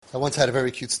I once had a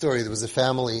very cute story. There was a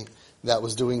family that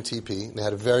was doing TP. They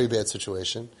had a very bad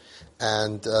situation,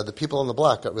 and the people on the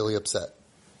block got really upset.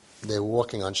 They were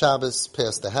walking on Shabbos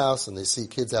past the house, and they see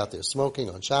kids out there smoking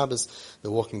on Shabbos.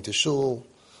 They're walking to shul,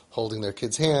 holding their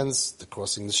kids' hands. They're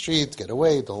crossing the street, get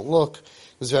away, don't look.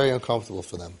 It was very uncomfortable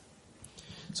for them.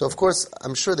 So, of course,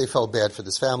 I'm sure they felt bad for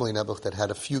this family, Nebuch, that had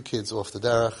a few kids off the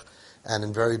derech and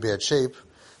in very bad shape.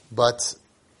 But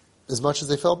as much as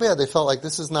they felt bad, they felt like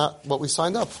this is not what we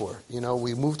signed up for. You know,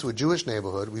 we moved to a Jewish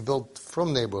neighborhood, we built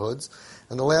from neighborhoods,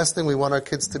 and the last thing we want our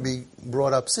kids to be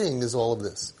brought up seeing is all of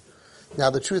this. Now,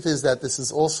 the truth is that this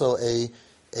is also a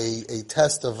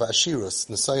test of Ashirus,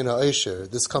 Nisayna Asher.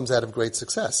 This comes out of great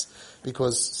success,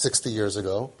 because 60 years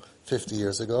ago, 50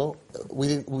 years ago,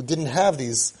 we didn't have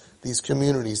these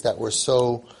communities that were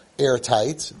so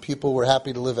airtight. People were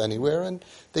happy to live anywhere, and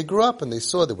they grew up and they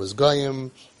saw there was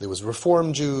Goyim, there was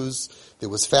Reform Jews, there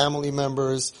was family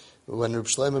members. When Reb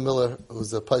Shlomo Miller,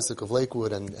 who's a Paisik of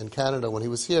Lakewood and Canada, when he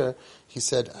was here, he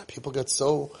said, people get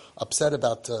so upset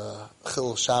about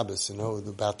Chil Shabbos,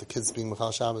 about the kids being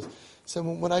Machal Shabbos. He said,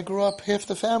 when I grew up, half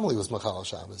the family was Machal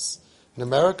Shabbos. In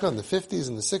America, in the 50s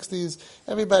and the 60s,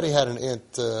 everybody had an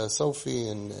Aunt Sophie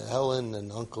and Helen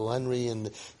and Uncle Henry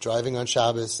and driving on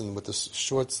Shabbos and with the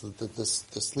shorts, the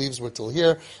sleeves were till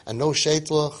here, and no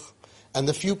sheitlach. And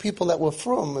the few people that were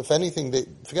from, if anything, they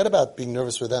forget about being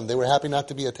nervous for them. They were happy not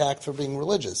to be attacked for being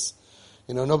religious.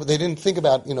 They didn't think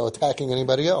about, attacking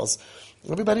anybody else.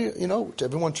 Everybody,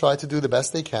 everyone tried to do the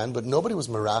best they can, but nobody was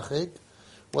merachig.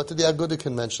 What did the Aguda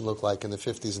convention look like in the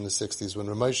 50s and the 60s when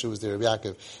Ramosha was there, Rabbi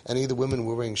Yaakov? Any of the women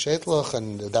were wearing sheitlach,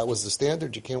 and that was the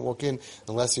standard. You can't walk in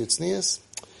unless you're tznius.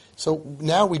 So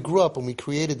now we grew up and we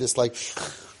created this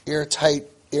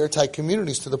airtight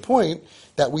communities to the point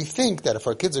that we think that if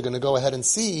our kids are going to go ahead and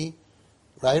see,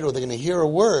 right, or they're going to hear a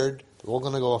word, they're all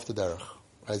going to go off the derech.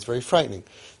 Right? It's very frightening.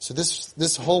 So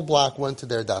this whole block went to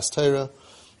their Das Torah,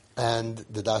 and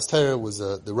the Das Torah was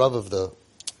the Rav of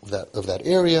that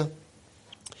area.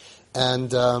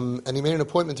 And he made an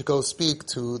appointment to go speak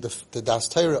to the Das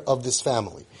Torah of this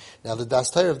family. Now, the Das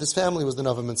Torah of this family was the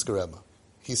Novominsker Rebbe.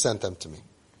 He sent them to me.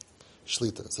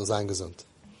 Shlita, so sein gesund.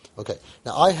 Okay.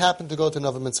 Now, I happened to go to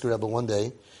Novominsker Rebbe one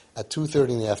day at 2:30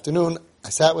 in the afternoon. I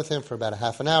sat with him for about a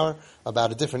half an hour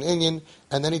about a different Inyan,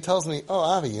 and then he tells me, "Oh,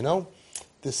 Avi,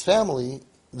 this family,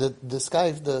 this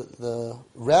guy, the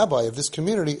rabbi of this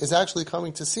community, is actually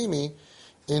coming to see me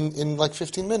in like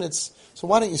 15 minutes. So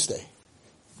why don't you stay?"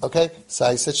 Okay, so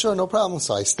I said, sure, no problem.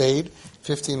 So I stayed.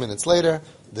 15 minutes later,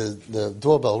 the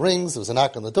doorbell rings. There was a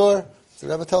knock on the door. The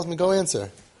Rebbe tells me, go answer.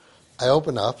 I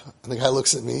open up, and the guy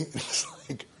looks at me, and he's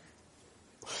like,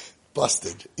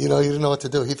 busted. He didn't know what to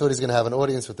do. He thought he's going to have an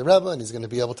audience with the Rebbe, and he's going to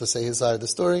be able to say his side of the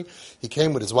story. He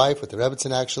came with his wife, with the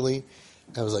Rebbetzin, actually.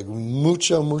 And it was like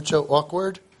mucho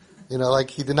awkward.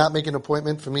 Like he did not make an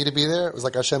appointment for me to be there. It was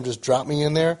like Hashem just dropped me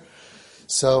in there.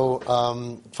 So,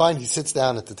 fine, he sits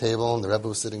down at the table, and the Rebbe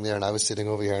was sitting there, and I was sitting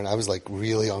over here, and I was like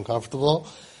really uncomfortable.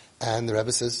 And the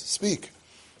Rebbe says, speak.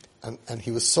 And he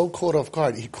was so caught off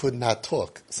guard, he could not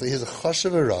talk. So he's a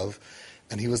chashav Rav,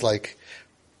 and he was like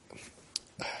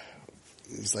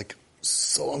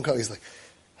so uncomfortable. He's like,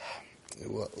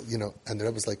 well, and the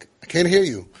Rebbe was like, I can't hear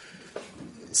you.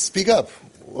 Speak up.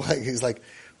 He's like,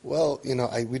 well,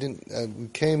 we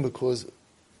came because,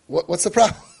 what's the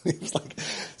problem? He was like,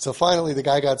 so finally the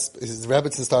guy his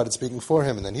Rebbetzin started speaking for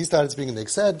him, and then he started speaking. They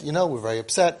said, we're very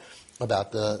upset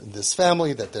about this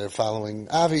family, that they're following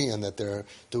Avi, and that they're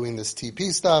doing this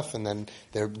TP stuff, and then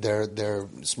they're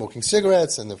smoking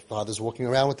cigarettes, and the father's walking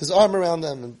around with his arm around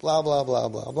them, and blah, blah, blah,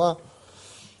 blah, blah.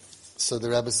 So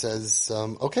the Rebbe says,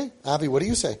 okay, Avi, what do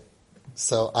you say?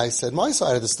 So I said my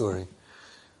side of the story.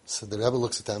 So the Rebbe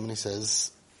looks at them and he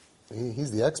says,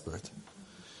 he's the expert.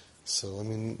 So,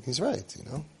 he's right,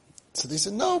 So they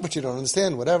said, no, but you don't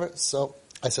understand, whatever. So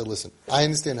I said, listen, I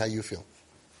understand how you feel.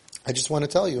 I just want to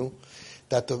tell you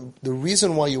that the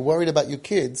reason why you're worried about your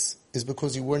kids is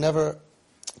because you were never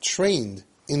trained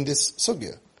in this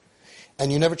sugya.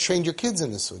 And you never trained your kids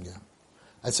in this sugya.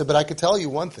 I said, but I could tell you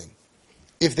one thing.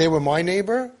 If they were my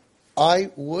neighbor,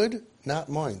 I would not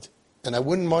mind. And I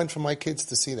wouldn't mind for my kids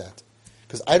to see that.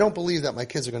 Because I don't believe that my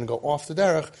kids are going to go off the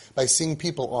derech by seeing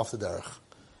people off the derech.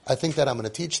 I think that I'm going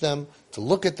to teach them to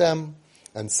look at them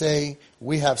and say,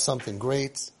 we have something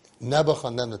great, nebuch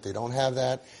on them that they don't have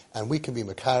that, and we can be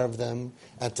makar of them,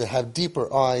 and to have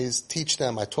deeper eyes, teach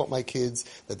them. I taught my kids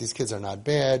that these kids are not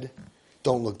bad,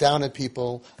 don't look down at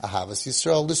people, ahavas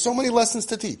Yisrael. There's so many lessons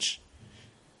to teach.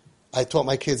 I taught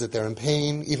my kids that they're in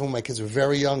pain. Even when my kids were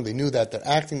very young, they knew that they're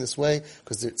acting this way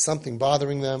because there's something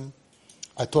bothering them.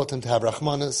 I taught them to have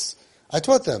rachmanis. I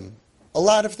taught them. A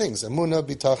lot of things. Emunah,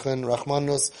 Bitachon,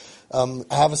 Rachmanus,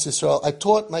 Ahavas Yisrael. I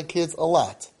taught my kids a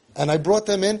lot. And I brought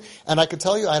them in, and I could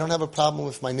tell you I don't have a problem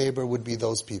if my neighbor would be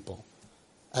those people.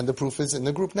 And the proof is in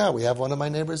the group now. We have one of my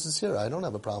neighbors is here. I don't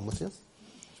have a problem with you.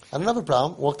 I don't have a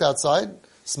problem. Walked outside,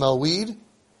 smell weed,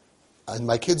 and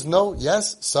my kids know,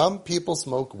 yes, some people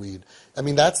smoke weed. I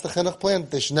mean, that's the chinuch plan.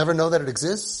 They should never know that it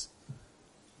exists.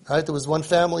 Right? There was one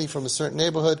family from a certain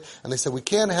neighborhood, and they said, we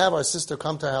can't have our sister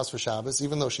come to our house for Shabbos,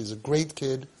 even though she's a great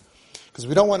kid, because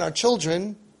we don't want our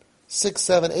children, 6,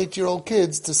 7, 8-year-old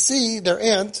kids, to see their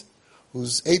aunt,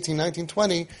 who's 18, 19,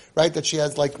 20, right, that she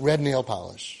has like red nail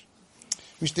polish.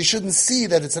 They shouldn't see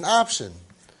that it's an option.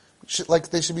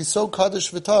 They should be so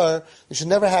kaddish v'tar, they should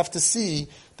never have to see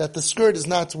that the skirt is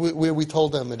not where we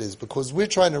told them it is, because we're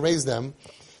trying to raise them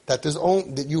that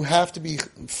that you have to be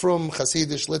from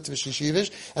Hasidish, Litvish,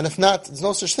 Yeshivish, and if not, there's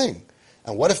no such thing.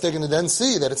 And what if they're going to then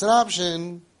see that it's an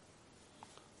option?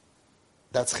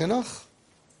 That's chinuch.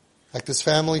 Like this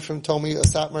family told me, a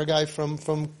Satmar guy from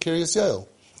Kiryas Yoel.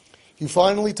 He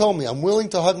finally told me, I'm willing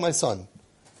to hug my son.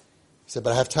 He said,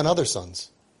 but I have 10 other sons.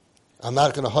 I'm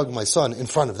not going to hug my son in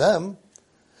front of them,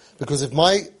 because if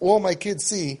all my kids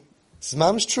see, this is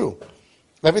mamish true.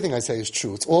 Everything I say is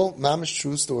true. It's all mamish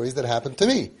true stories that happened to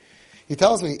me. He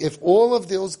tells me, if all of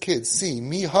those kids see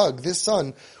me hug this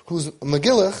son who's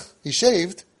Megillach, he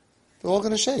shaved, they're all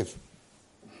going to shave.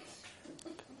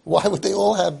 Why would they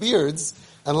all have beards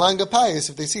and langa payas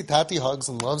if they see Tati hugs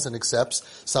and loves and accepts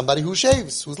somebody who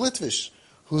shaves, who's Litvish,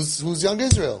 who's young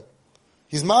Israel?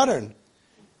 He's modern.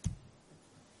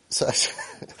 So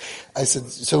I said,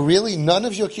 so really none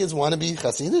of your kids want to be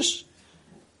Hasidish?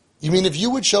 You mean if you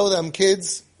would show them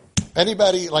kids,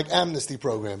 anybody, like amnesty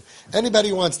program, anybody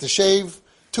who wants to shave,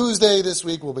 Tuesday this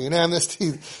week will be an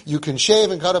amnesty, you can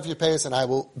shave and cut off your payas and I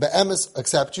will be'emes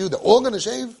accept you, they're all going to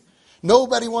shave?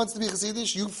 Nobody wants to be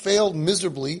Hasidish? You failed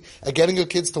miserably at getting your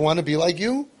kids to want to be like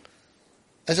you?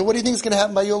 I said, what do you think is going to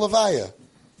happen by your Levaya?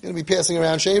 You're going to be passing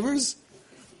around shavers?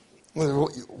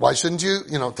 Why shouldn't you?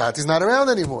 Tati's not around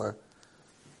anymore.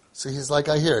 So he's like,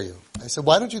 I hear you. I said,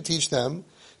 why don't you teach them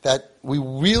that we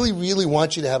really, really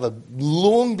want you to have a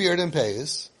long beard and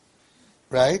payas,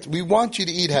 right? We want you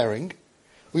to eat herring.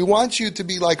 We want you to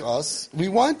be like us. We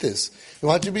want this. We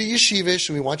want you to be yeshivish.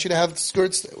 We want you to have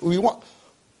skirts.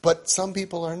 But some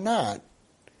people are not.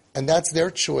 And that's their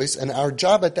choice, and our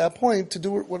job at that point to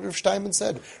do what Rav Steinman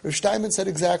said. Rav Steinman said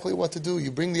exactly what to do.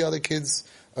 You bring the other kids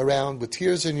around with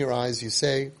tears in your eyes. You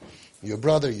say, your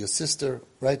brother, your sister,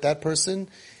 right? That person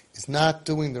is not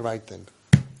doing the right thing.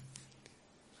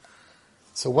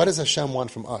 So what does Hashem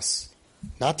want from us?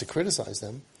 Not to criticize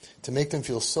them, to make them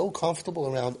feel so comfortable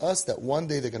around us that one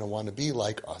day they're going to want to be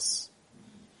like us.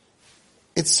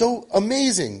 It's so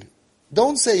amazing.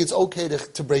 Don't say it's okay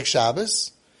to break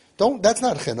Shabbos. That's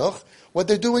not chinuch. What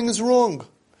they're doing is wrong.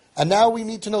 And now we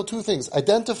need to know two things.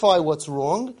 Identify what's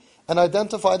wrong and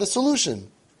identify the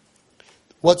solution.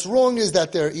 What's wrong is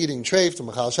that they're eating treif to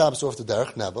Machal Shabbos off the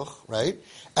derech nebuch, right?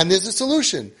 And there's a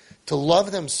solution. To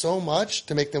love them so much,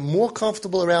 to make them more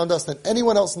comfortable around us than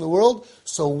anyone else in the world,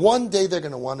 so one day they're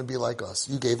going to want to be like us.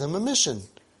 You gave them a mission.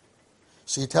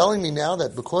 So you're telling me now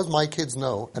that because my kids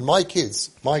know, and my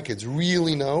kids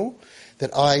really know,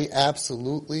 that I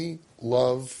absolutely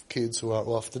love kids who are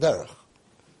off the derech.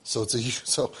 So it's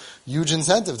a huge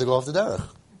incentive to go off the derech.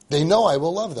 They know I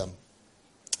will love them.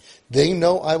 They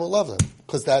know I will love them,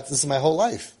 because this is my whole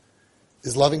life,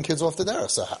 is loving kids off the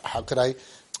derech. So how could I,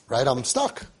 right, I'm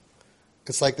stuck.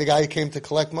 It's like the guy who came to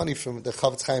collect money from the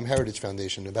Chavetz Chaim Heritage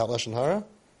Foundation about Lashon Hara.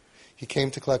 He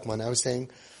came to collect money. I was thinking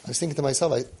to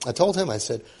myself, I told him, I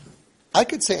said, I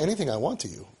could say anything I want to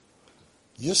you.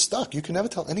 You're stuck. You can never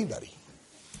tell anybody.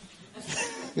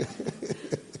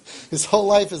 His whole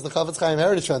life is the Chavetz Chaim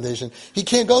Heritage Foundation. He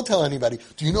can't go tell anybody.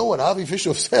 Do you know what Avi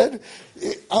Fisher said?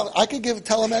 I could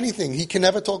tell him anything. He can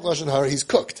never talk Lashon Hara. He's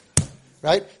cooked.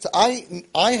 Right? So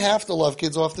I have to love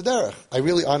kids off the derech. I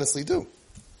really honestly do.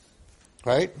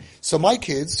 Right? So my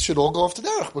kids should all go off to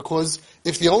derech, because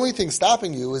if the only thing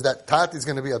stopping you is that Tati is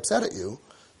going to be upset at you,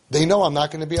 they know I'm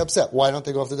not going to be upset. Why don't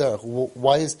they go off to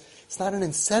derech? It's not an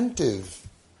incentive.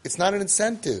 It's not an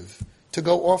incentive to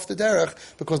go off the derech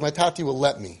because my Tati will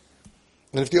let me.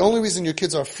 And if the only reason your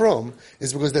kids are from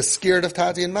is because they're scared of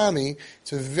Tati and Mommy,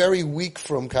 it's a very weak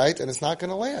frumkeit and it's not going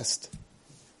to last.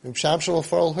 And Shamshul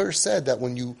Farrell Hirsch said that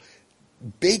when you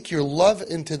bake your love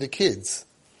into the kids,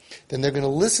 then they're going to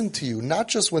listen to you, not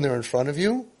just when they're in front of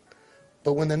you,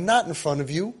 but when they're not in front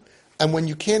of you, and when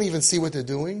you can't even see what they're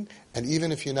doing, and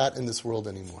even if you're not in this world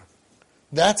anymore.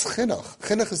 That's chinuch.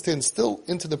 Chinuch is to instill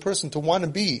into the person to want to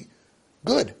be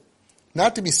good,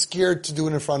 not to be scared to do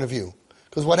it in front of you.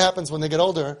 Because what happens when they get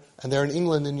older and they're in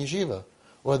England in yeshiva,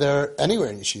 or they're anywhere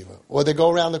in yeshiva, or they go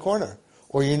around the corner,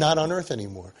 or you're not on earth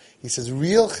anymore? He says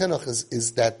real chinuch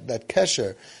is that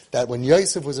kesher, that when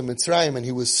Yosef was in Mitzrayim and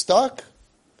he was stuck,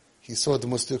 he saw the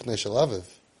Mustuchne Shel Aviv.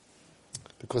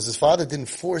 Because his father didn't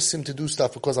force him to do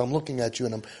stuff because I'm looking at you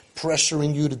and I'm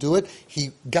pressuring you to do it.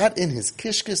 He got in his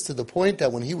kishkis to the point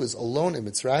that when he was alone in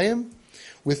Mitzrayim,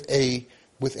 with a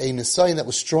nisayon that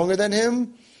was stronger than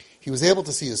him, he was able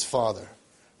to see his father.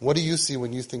 What do you see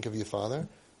when you think of your father?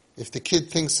 If the kid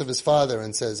thinks of his father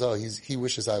and says, oh, he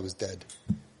wishes I was dead,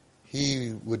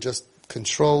 he would just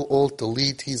Control, Alt,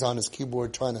 Delete, he's on his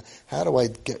keyboard trying to, how do I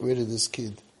get rid of this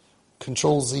kid?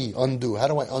 Control Z, undo. How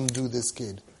do I undo this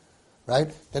kid? Right?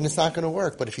 Then it's not going to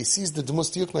work. But if he sees the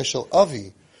Demus Diyukna Shel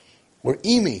Avi, or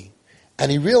Imi,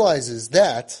 and he realizes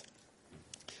that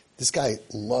this guy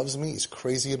loves me, he's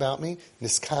crazy about me,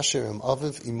 Niskasher Im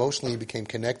Aviv, emotionally he became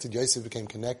connected, Yosef became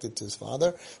connected to his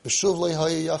father, B'shuv Lo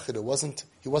Hayeh Yachid,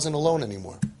 he wasn't alone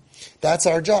anymore. That's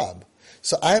our job.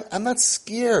 So I'm not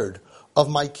scared of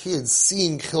my kids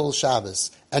seeing Chil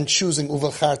Shabbos and choosing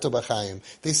Uvacharto B'chaim.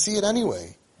 They see it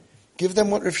anyway. Give them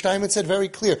what Rav Steinmetz said very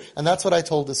clear. And that's what I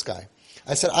told this guy.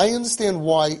 I said, I understand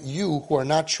why you who are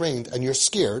not trained and you're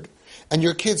scared, and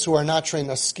your kids who are not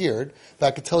trained are scared, but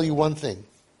I could tell you one thing.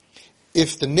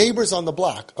 If the neighbors on the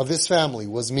block of this family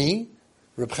was me,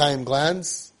 Reb Chaim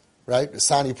Glanz, right,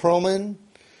 Sani Perlman,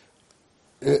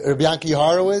 Reb Yanki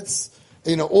Horowitz,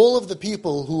 all of the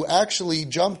people who actually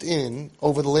jumped in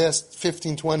over the last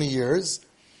 15, 20 years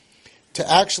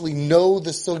to actually know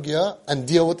the sugya and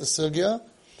deal with the sugya,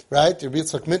 right? Rabbi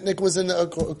Yitzchak Mitnick was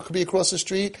could be across the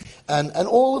street, and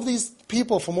all of these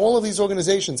people from all of these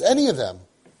organizations, any of them,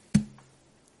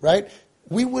 right?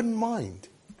 We wouldn't mind.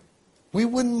 We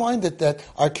wouldn't mind it that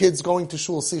our kids going to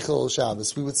shul Sichel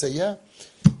Shabbos. We would say, yeah,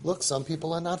 look, some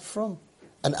people are not from.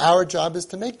 And our job is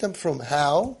to make them from.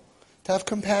 How? To have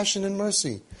compassion and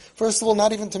mercy. First of all,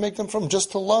 not even to make them from,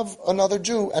 just to love another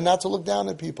Jew and not to look down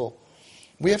at people.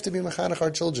 We have to be mechanech our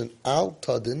children. Al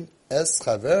tadin es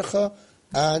chavercha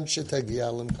ad shetegia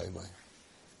lemchaimai.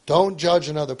 Don't judge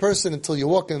another person until you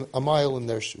walk a mile in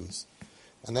their shoes.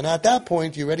 And then at that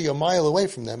point, you're already a mile away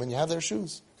from them and you have their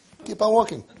shoes. Keep on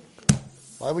walking.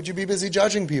 Why would you be busy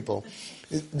judging people?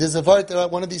 There's a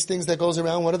one of these things that goes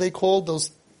around. What are they called?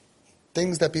 Those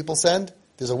things that people send?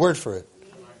 There's a word for it.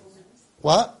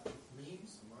 What?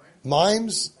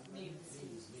 Mimes?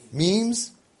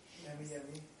 Memes?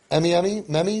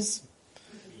 Memes?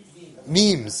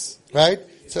 Memes, right?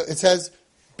 So it says,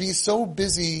 be so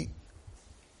busy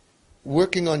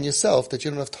working on yourself that you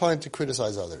don't have time to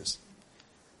criticize others.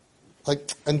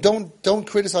 And don't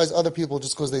criticize other people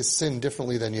just because they sin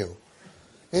differently than you.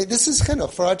 This is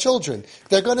chinuch for our children.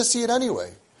 They're going to see it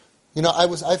anyway.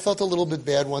 I felt a little bit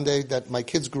bad one day that my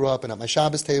kids grew up, and at my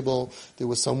Shabbos table there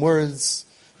was some words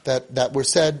that were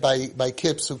said by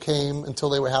kids who came until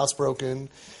they were housebroken,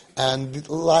 and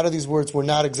a lot of these words were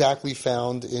not exactly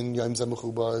found in Yom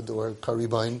Zamechubad or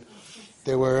Karibain.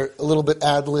 They were a little bit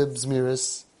ad-libs,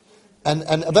 miris, and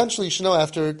eventually,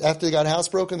 after they got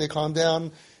housebroken, they calmed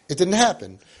down. It didn't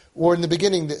happen. Or in the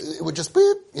beginning, it would just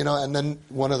beep, and then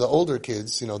one of the older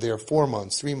kids, they were 4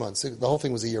 months, 3 months, the whole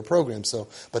thing was a year program,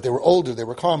 but they were older, they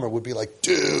were calmer, would be like,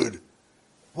 dude,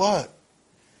 what?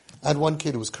 I had one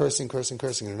kid who was cursing,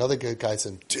 and another guy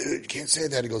said, dude, you can't say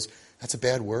that. He goes, that's a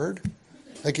bad word?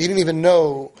 He didn't even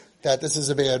know that this is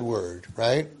a bad word,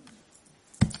 right?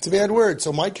 It's a bad word.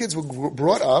 So my kids were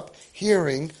brought up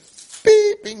hearing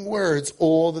beeping words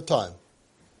all the time.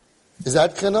 Is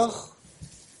that chinuch?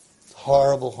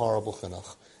 Horrible, horrible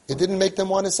chinuch. It didn't make them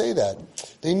want to say that.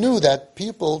 They knew that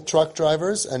people, truck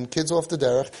drivers and kids off the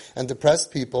derech and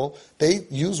depressed people, they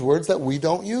use words that we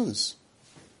don't use.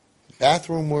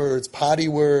 Bathroom words, potty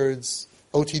words,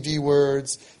 OTD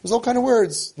words. There's all kind of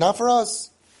words. Not for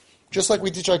us. Just like we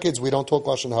teach our kids, we don't talk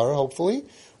Lashon Hara, hopefully.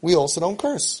 We also don't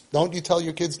curse. Don't you tell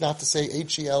your kids not to say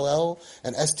Hell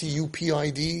and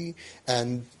Stupid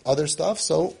and other stuff?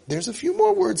 So there's a few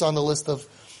more words on the list of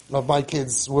my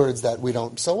kids' words that we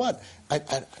don't. So what? I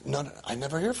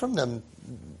never hear from them.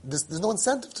 There's no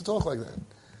incentive to talk like that.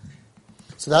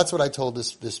 So that's what I told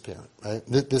this parent, right?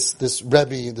 This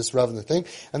Rebbe, this Rav, and the thing.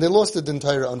 And they lost it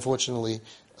entire, unfortunately.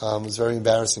 It was very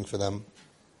embarrassing for them.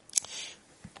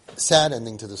 Sad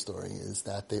ending to the story is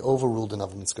that they overruled the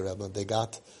Novominsker Rebbe. They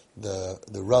got the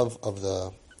Rav of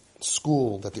the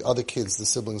school that the other kids, the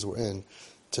siblings, were in,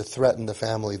 to threaten the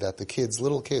family that the kids,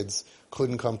 little kids,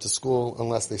 couldn't come to school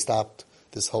unless they stopped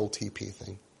this whole TP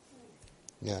thing.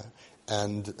 Yeah.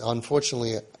 And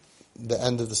unfortunately, the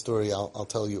end of the story, I'll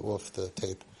tell you off the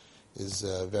tape, is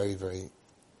very, very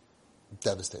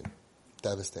devastating.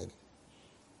 Devastating.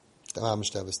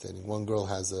 Mamish devastating. One girl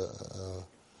has a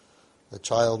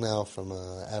child now from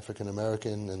an African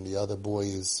American, and the other boy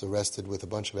is arrested with a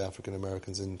bunch of African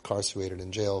Americans, incarcerated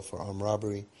in jail for armed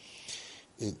robbery.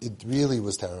 It really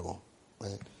was terrible,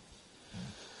 right?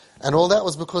 And all that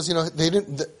was because, they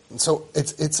didn't. So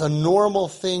it's a normal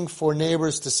thing for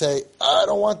neighbors to say, I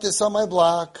don't want this on my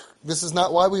block. This is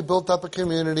not why we built up a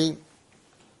community.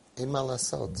 In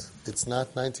Malasot, it's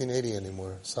not 1980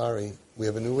 anymore. Sorry. We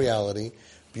have a new reality.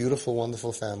 Beautiful,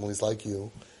 wonderful families like you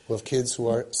who have kids who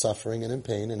are suffering and in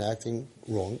pain and acting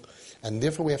wrong. And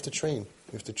therefore we have to train.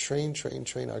 We have to train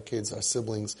our kids, our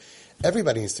siblings.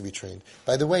 Everybody needs to be trained.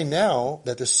 By the way, now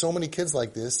that there's so many kids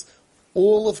like this,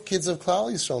 all of kids of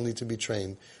Klal Yisrael need to be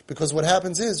trained. Because what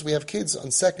happens is we have kids on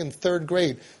 2nd, 3rd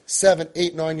grade, 7,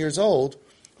 8, 9 years old,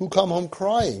 who come home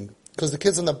crying because the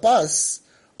kids on the bus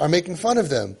are making fun of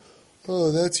them.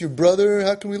 Oh, that's your brother?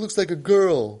 How come he looks like a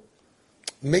girl?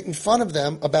 Making fun of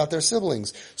them about their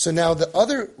siblings. So now the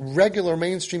other regular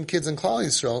mainstream kids in Klal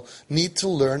Yisrael need to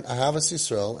learn Ahavas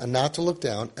Yisrael and not to look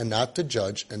down and not to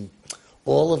judge and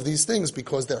all of these things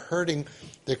because they're hurting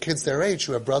their kids their age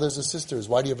who have brothers or sisters.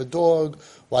 Why do you have a dog?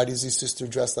 Why does your sister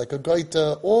dress like a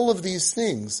goita? All of these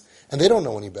things. And they don't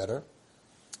know any better.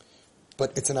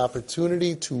 But it's an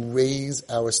opportunity to raise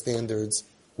our standards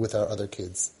with our other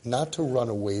kids, not to run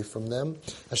away from them.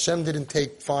 Hashem didn't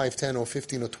take 5, 10, or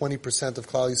 15, or 20% of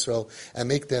Klal Yisrael and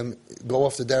make them go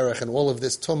off the derech and all of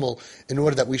this tumul in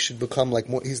order that we should become like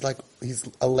more. He's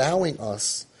allowing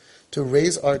us to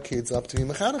raise our kids up to be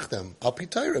mechanech them. Al pi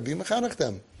Torah, be mechanech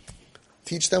them.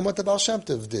 Teach them what the Baal Shem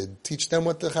Tov did. Teach them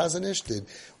what the Chazon Ish did.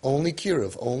 Only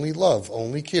kiruv, only love,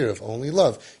 only kiruv, only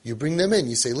love. You bring them in.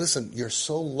 You say, listen, you're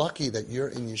so lucky that you're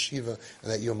in yeshiva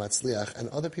and that you're matzliach, and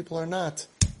other people are not.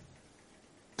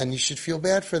 And you should feel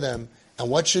bad for them.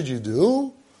 And what should you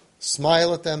do?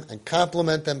 Smile at them and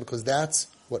compliment them, because that's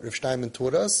what Rav Steinman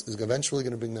taught us, is eventually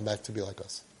going to bring them back to be like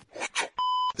us.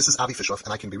 This is Avi Fishoff,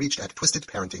 and I can be reached at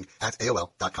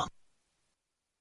twistedparenting@aol.com.